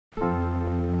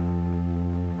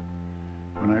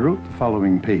When I wrote the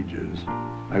following pages,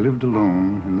 I lived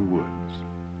alone in the woods,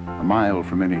 a mile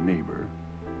from any neighbor,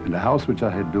 in a house which I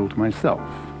had built myself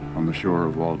on the shore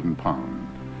of Walden Pond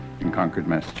in Concord,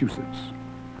 Massachusetts.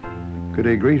 Could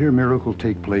a greater miracle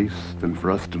take place than for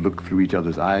us to look through each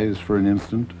other's eyes for an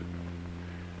instant?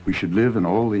 We should live in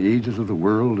all the ages of the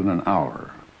world in an hour,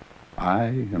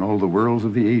 aye, in all the worlds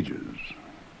of the ages.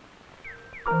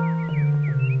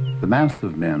 The mass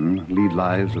of men lead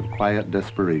lives of quiet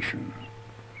desperation.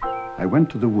 I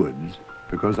went to the woods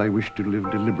because I wished to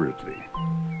live deliberately,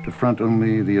 to front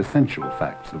only the essential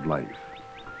facts of life,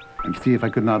 and see if I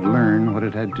could not learn what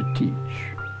it had to teach,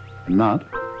 and not,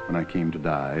 when I came to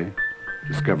die,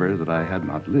 discover that I had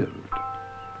not lived.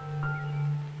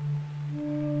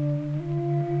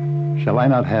 Shall I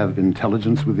not have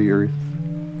intelligence with the earth?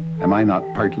 Am I not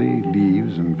partly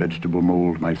leaves and vegetable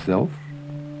mold myself?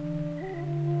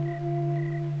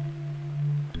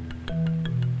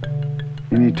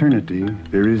 In eternity,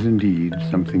 there is indeed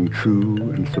something true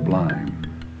and sublime.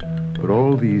 But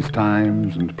all these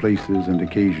times and places and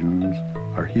occasions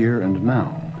are here and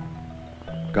now.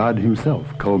 God himself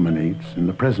culminates in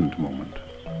the present moment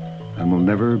and will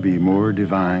never be more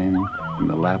divine in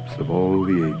the lapse of all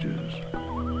the ages.